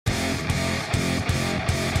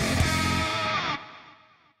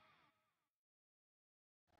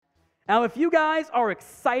Now, if you guys are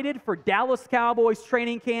excited for Dallas Cowboys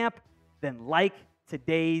training camp, then like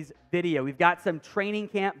today's video. We've got some training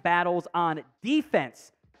camp battles on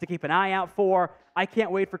defense to keep an eye out for. I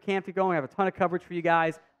can't wait for camp to go. I have a ton of coverage for you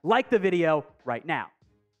guys. Like the video right now.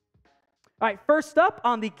 All right, first up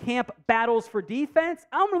on the camp battles for defense,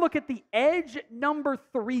 I'm going to look at the edge number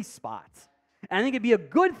 3 spots. And I think it'd be a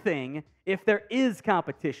good thing if there is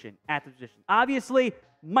competition at the position. Obviously,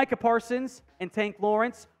 Micah Parsons and Tank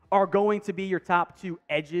Lawrence are going to be your top 2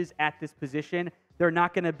 edges at this position. They're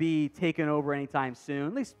not going to be taken over anytime soon,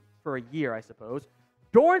 at least for a year, I suppose.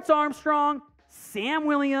 Dorrance Armstrong, Sam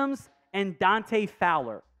Williams, and Dante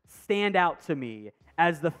Fowler stand out to me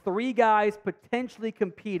as the 3 guys potentially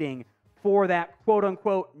competing for that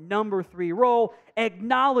quote-unquote number 3 role,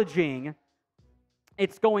 acknowledging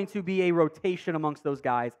it's going to be a rotation amongst those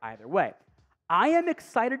guys either way. I am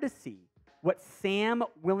excited to see what Sam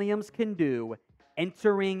Williams can do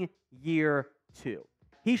entering year 2.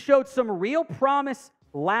 He showed some real promise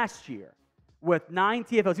last year with 9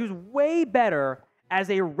 TFLs. He was way better as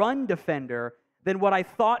a run defender than what I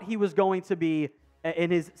thought he was going to be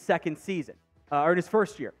in his second season, or in his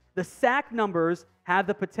first year. The sack numbers have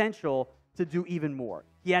the potential to do even more.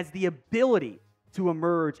 He has the ability to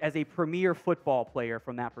emerge as a premier football player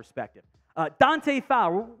from that perspective. Dante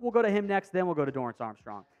Fowler, we'll go to him next, then we'll go to Dorrance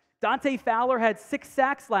Armstrong. Dante Fowler had 6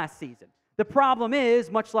 sacks last season. The problem is,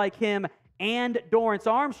 much like him and Dorrance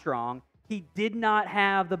Armstrong, he did not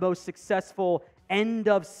have the most successful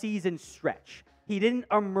end-of-season stretch. He didn't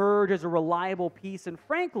emerge as a reliable piece, and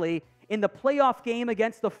frankly, in the playoff game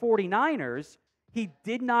against the 49ers, he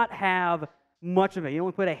did not have much of it. He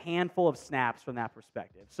only played a handful of snaps from that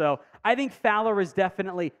perspective. So I think Fowler is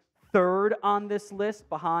definitely 3rd on this list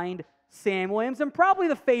behind Sam Williams, and probably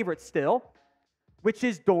the favorite still, which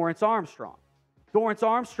is Dorrance Armstrong. Dorrance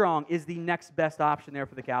Armstrong is the next best option there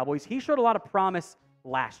for the Cowboys. He showed a lot of promise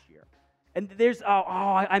last year. And there's,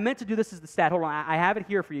 I meant to do this as the stat. Hold on, I have it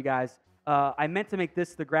here for you guys. I meant to make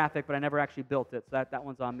this the graphic, but I never actually built it, so that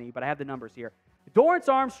one's on me. But I have the numbers here. Dorrance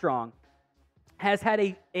Armstrong has had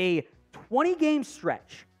a 20-game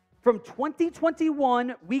stretch from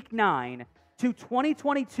 2021 Week 9 to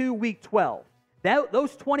 2022 Week 12.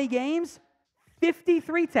 Those 20 games,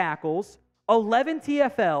 53 tackles, 11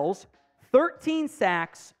 TFLs, 13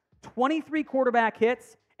 sacks, 23 quarterback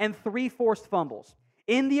hits, and 3 forced fumbles.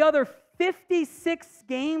 In the other 56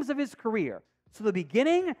 games of his career, so the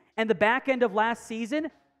beginning and the back end of last season,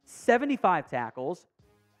 75 tackles,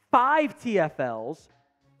 5 TFLs,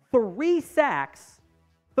 3 sacks,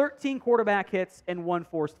 13 quarterback hits, and 1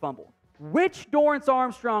 forced fumble. Which Dorrance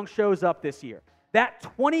Armstrong shows up this year? That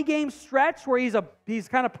 20-game stretch where he's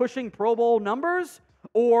kind of pushing Pro Bowl numbers,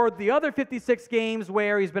 or the other 56 games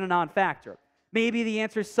where he's been a non-factor? Maybe the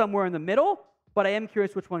answer is somewhere in the middle, but I am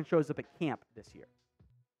curious which one shows up at camp this year.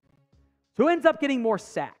 So who ends up getting more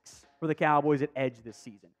sacks for the Cowboys at edge this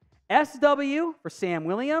season? SW for Sam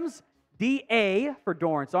Williams, DA for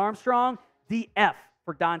Dorrance Armstrong, DF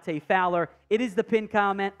for Dante Fowler. It is the pinned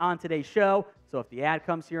comment on today's show, so if the ad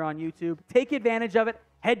comes here on YouTube, take advantage of it,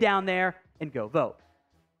 head down there, and go vote.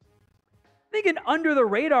 I think an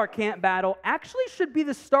under-the-radar camp battle actually should be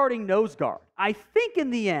the starting nose guard. I think in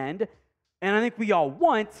the end, and I think we all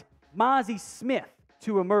want, Mazi Smith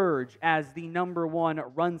to emerge as the number 1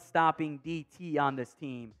 run-stopping DT on this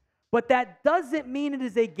team. But that doesn't mean it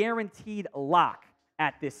is a guaranteed lock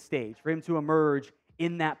at this stage for him to emerge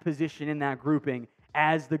in that position, in that grouping,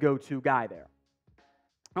 as the go-to guy there.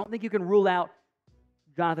 I don't think you can rule out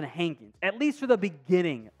Jonathan Hankins, at least for the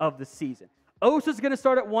beginning of the season. Osa's going to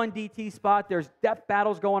start at 1 DT spot. There's depth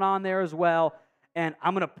battles going on there as well. And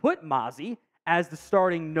I'm going to put Mazi as the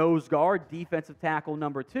starting nose guard, defensive tackle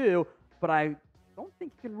number 2, but I don't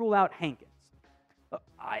think you can rule out Hankins.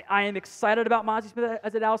 I am excited about Mazi Smith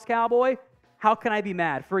as a Dallas Cowboy. How can I be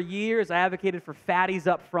mad? For years, I advocated for fatties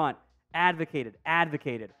up front. Advocated.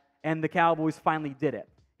 And the Cowboys finally did it.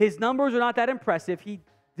 His numbers are not that impressive. He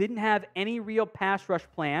didn't have any real pass rush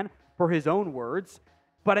plan, per his own words,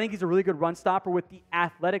 but I think he's a really good run stopper with the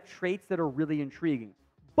athletic traits that are really intriguing.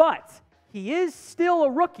 But he is still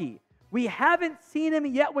a rookie. We haven't seen him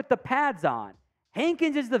yet with the pads on.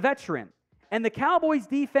 Hankins is the veteran, and the Cowboys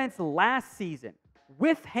defense last season,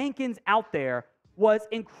 with Hankins out there, was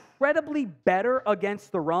incredibly better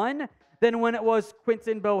against the run than when it was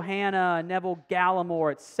Quinton Bohanna, Neville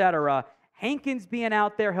Gallimore, etc. Hankins being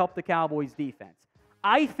out there helped the Cowboys defense.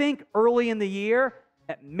 I think early in the year,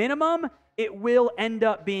 at minimum, it will end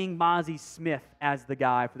up being Mazi Smith as the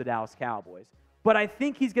guy for the Dallas Cowboys. But I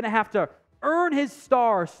think he's going to have to earn his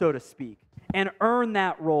star, so to speak, and earn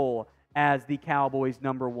that role as the Cowboys'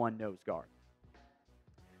 number 1 nose guard.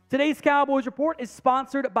 Today's Cowboys Report is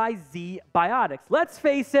sponsored by Z-Biotics. Let's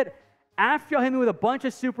face it, after y'all hit me with a bunch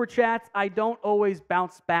of super chats, I don't always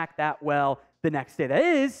bounce back that well the next day. That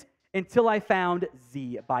is, until I found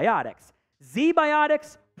Z-Biotics.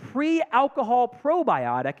 Z-Biotics Pre-Alcohol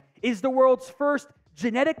Probiotic is the world's first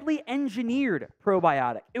genetically engineered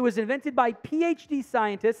probiotic. It was invented by PhD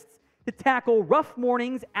scientists to tackle rough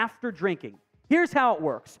mornings after drinking. Here's how it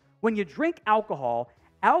works. When you drink alcohol,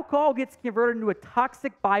 alcohol gets converted into a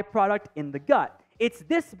toxic byproduct in the gut. It's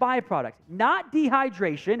this byproduct, not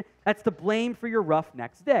dehydration, that's to blame for your rough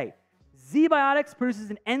next day. Z-Biotics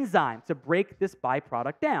produces an enzyme to break this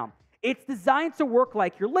byproduct down. It's designed to work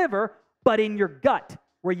like your liver, but in your gut,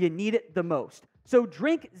 where you need it the most. So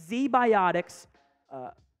drink Z-Biotics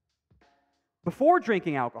before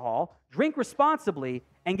drinking alcohol, drink responsibly,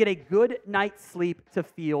 and get a good night's sleep to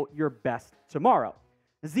feel your best tomorrow.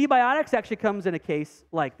 Z-Biotics actually comes in a case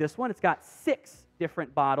like this one. It's got 6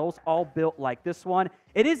 different bottles, all built like this one.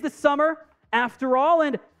 It is the summer, after all,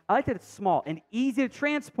 and I like that it's small and easy to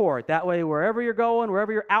transport. That way, wherever you're going,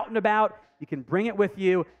 wherever you're out and about, you can bring it with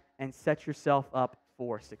you and set yourself up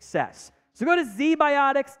for success. So go to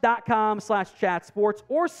zbiotics.com/chatsports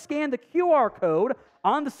or scan the QR code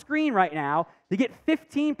on the screen right now to get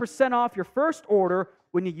 15% off your first order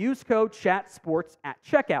when you use code CHATSPORTS at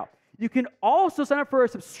checkout. You can also sign up for a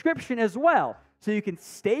subscription as well, so you can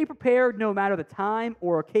stay prepared no matter the time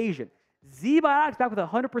or occasion. Z-Biotics back with a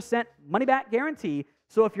 100% money-back guarantee,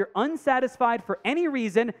 so if you're unsatisfied for any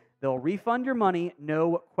reason, they'll refund your money,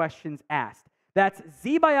 no questions asked. That's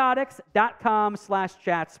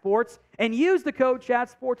zbiotics.com/chatsports, and use the code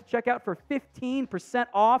CHATSPORTS to check out for 15%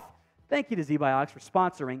 off. Thank you to Z-Biotics for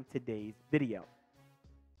sponsoring today's video.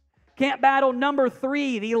 Camp battle number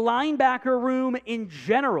 3, the linebacker room in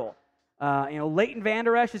general. Leighton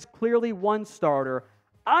Vander Esch is clearly one starter.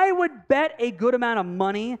 I would bet a good amount of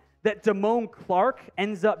money that Damone Clark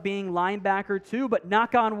ends up being linebacker 2, but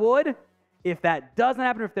knock on wood, if that doesn't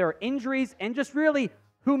happen, if there are injuries, and just really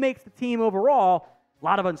who makes the team overall, a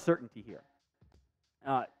lot of uncertainty here.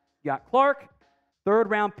 You got Clark,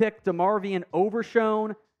 3rd-round pick DeMarvion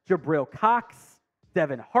Overshown, Jabril Cox,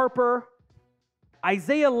 Devin Harper.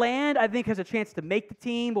 Isaiah Land, I think, has a chance to make the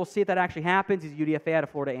team. We'll see if that actually happens. He's a UDFA out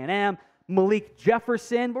of Florida A&M. Malik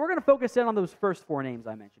Jefferson, but we're going to focus in on those first 4 names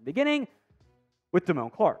I mentioned, beginning with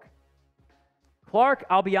Damone Clark. Clark,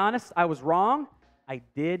 I'll be honest, I was wrong. I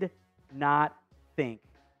did not think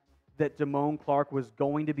that Damone Clark was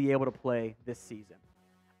going to be able to play this season.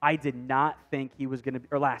 I did not think he was going to be,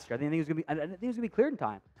 or last year, I didn't think he was going to be cleared in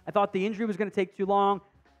time. I thought the injury was going to take too long.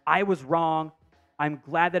 I was wrong. I'm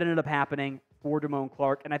glad that ended up happening for Damone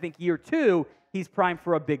Clark, and I think year 2, he's primed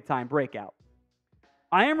for a big-time breakout.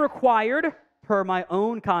 I am required, per my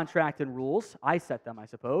own contract and rules, I set them, I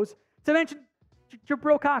suppose, to mention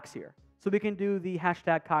Jabril Cox here, so we can do the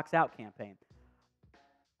 #CoxOut campaign.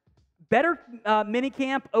 Better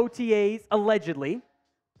minicamp OTAs, allegedly,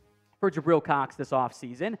 for Jabril Cox this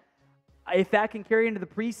offseason. If that can carry into the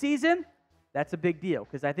preseason, that's a big deal,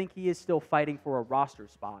 because I think he is still fighting for a roster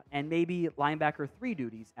spot, and maybe linebacker 3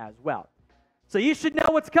 duties as well. So you should know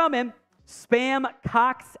what's coming. Spam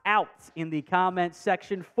Cox out in the comments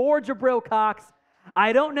section for Jabril Cox.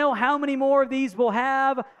 I don't know how many more of these we'll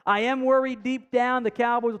have. I am worried deep down the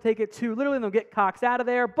Cowboys will take it too literally and they'll get Cox out of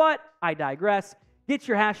there, but I digress. Get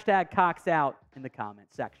your #Cox out in the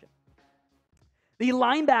comments section. The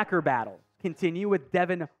linebacker battle continue with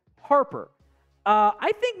Devin Harper.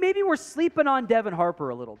 I think maybe we're sleeping on Devin Harper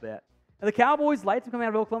a little bit. Now, the Cowboys lights him coming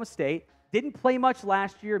out of Oklahoma State. Didn't play much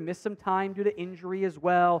last year, missed some time due to injury as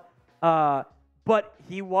well. But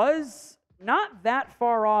he was not that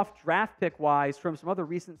far off draft pick-wise from some other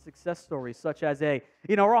recent success stories, such as we're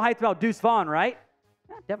all hyped about Deuce Vaughn, right?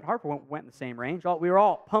 Yeah, Devin Harper went in the same range. We were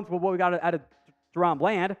all pumped with what we got out of Deron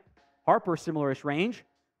Bland. Harper, similar-ish range.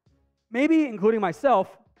 Maybe, including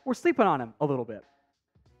myself, we're sleeping on him a little bit.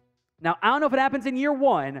 Now, I don't know if it happens in year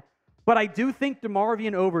 1, but I do think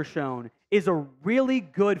DeMarvion Overshown is a really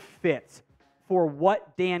good fit for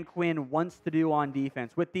what Dan Quinn wants to do on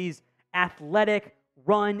defense with these athletic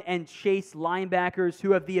run and chase linebackers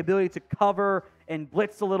who have the ability to cover and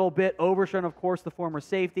blitz a little bit. Overshown, of course, the former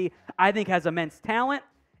safety, I think has immense talent.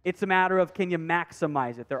 It's a matter of, can you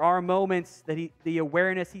maximize it? There are moments that the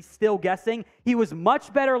awareness, he's still guessing. He was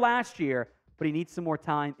much better last year, but he needs some more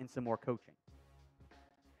time and some more coaching.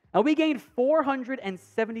 Now, we gained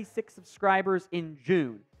 476 subscribers in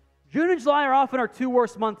June. June and July are often our 2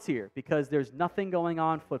 worst months here because there's nothing going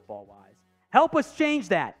on football-wise. Help us change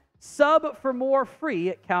that. Sub for more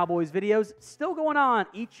free Cowboys videos still going on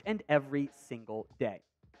each and every single day.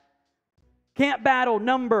 Camp battle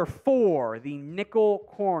number 4, the nickel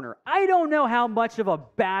corner. I don't know how much of a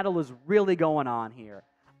battle is really going on here.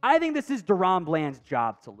 I think this is Deron Bland's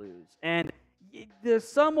job to lose. And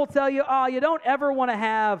some will tell you, oh, you don't ever want to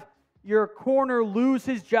have your corner lose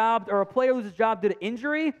his job or a player lose his job due to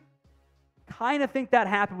injury. Kind of think that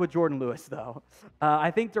happened with Jordan Lewis, though.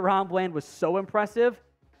 I think Deron Bland was so impressive.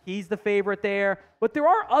 He's the favorite there. But there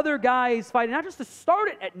are other guys fighting, not just to start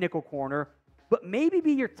it at nickel corner, but maybe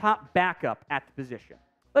be your top backup at the position.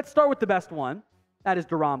 Let's start with the best one. That is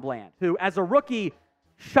Deron Bland, who, as a rookie,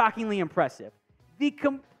 shockingly impressive. The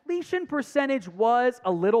completion percentage was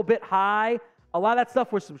a little bit high. A lot of that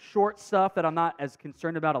stuff was some short stuff that I'm not as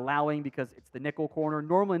concerned about allowing because it's the nickel corner.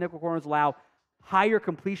 Normally, nickel corners allow higher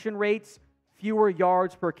completion rates, fewer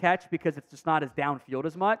yards per catch because it's just not as downfield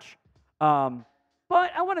as much.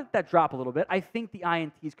 But I wanted that drop a little bit. I think the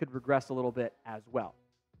INTs could regress a little bit as well.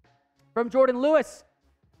 From Jordan Lewis,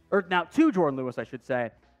 or now to Jordan Lewis, I should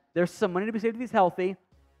say, there's some money to be saved if he's healthy.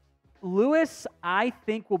 Lewis, I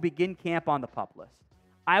think, will begin camp on the PUP list.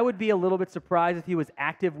 I would be a little bit surprised if he was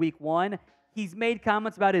active week 1. He's made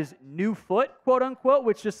comments about his new foot, quote unquote,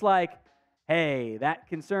 which just like, hey, that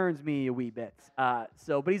concerns me a wee bit. But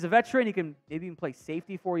he's a veteran. He can maybe even play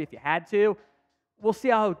safety for you if you had to. We'll see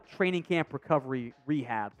how training camp recovery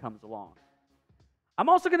rehab comes along. I'm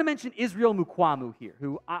also going to mention Israel Mukuamu here,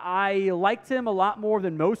 who I liked him a lot more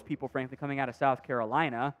than most people, frankly, coming out of South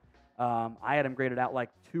Carolina. I had him graded out like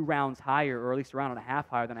 2 rounds higher, or at least a round and a half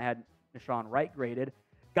higher than I had Nahshon Wright graded.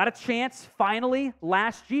 Got a chance finally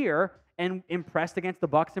last year and impressed against the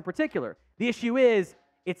Bucs in particular. The issue is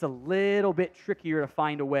it's a little bit trickier to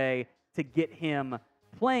find a way to get him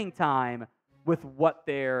playing time with what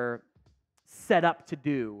they're set up to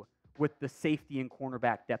do with the safety and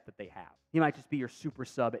cornerback depth that they have. He might just be your super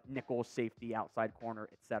sub at nickel, safety, outside corner,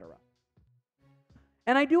 etc.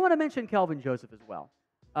 And I do want to mention Kelvin Joseph as well.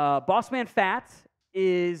 Bossman Fat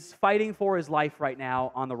is fighting for his life right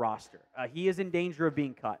now on the roster. He is in danger of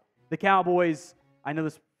being cut. The Cowboys, I know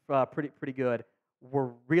this pretty good,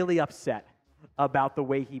 were really upset about the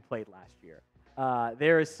way he played last year.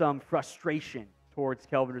 There is some frustration towards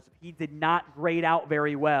Kelvin Joseph. He did not grade out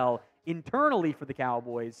very well internally for the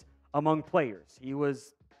Cowboys among players. He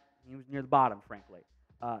was near the bottom, frankly.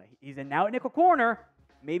 He's now at nickel corner.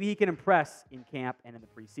 Maybe he can impress in camp and in the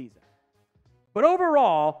preseason. But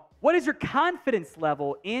overall, what is your confidence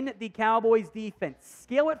level in the Cowboys defense?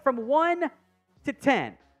 Scale it from 1 to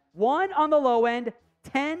 10. 1 on the low end,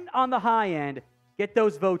 10 on the high end. Get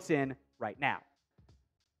those votes in right now.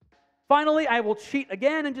 Finally, I will cheat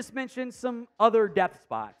again and just mention some other depth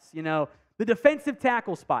spots. You know, the defensive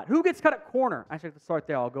tackle spot. Who gets cut at corner? Actually, I have to start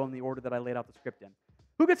there. I'll go in the order that I laid out the script in.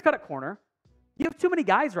 Who gets cut at corner? You have too many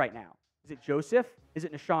guys right now. Is it Joseph? Is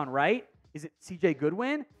it Nahshon Wright? Is it C.J.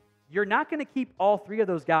 Goodwin? You're not going to keep all 3 of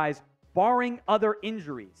those guys, barring other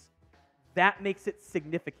injuries. That makes it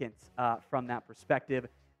significant from that perspective.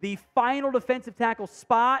 The final defensive tackle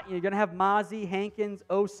spot, you're going to have Mozzie, Hankins,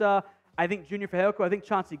 Osa. I think Junior Fehoko. I think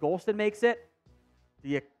Chauncey Golston makes it. Do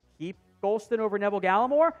you keep Golston over Neville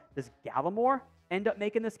Gallimore? Does Gallimore end up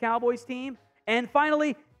making this Cowboys team? And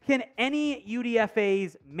finally, can any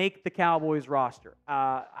UDFAs make the Cowboys roster?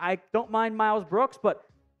 I don't mind Miles Brooks, but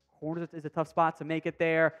corner is a tough spot to make it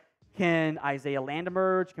there. Can Isaiah Land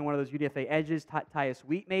emerge? Can one of those UDFA edges, Tyus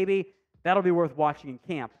Wheat maybe? That'll be worth watching in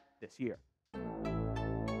camp this year.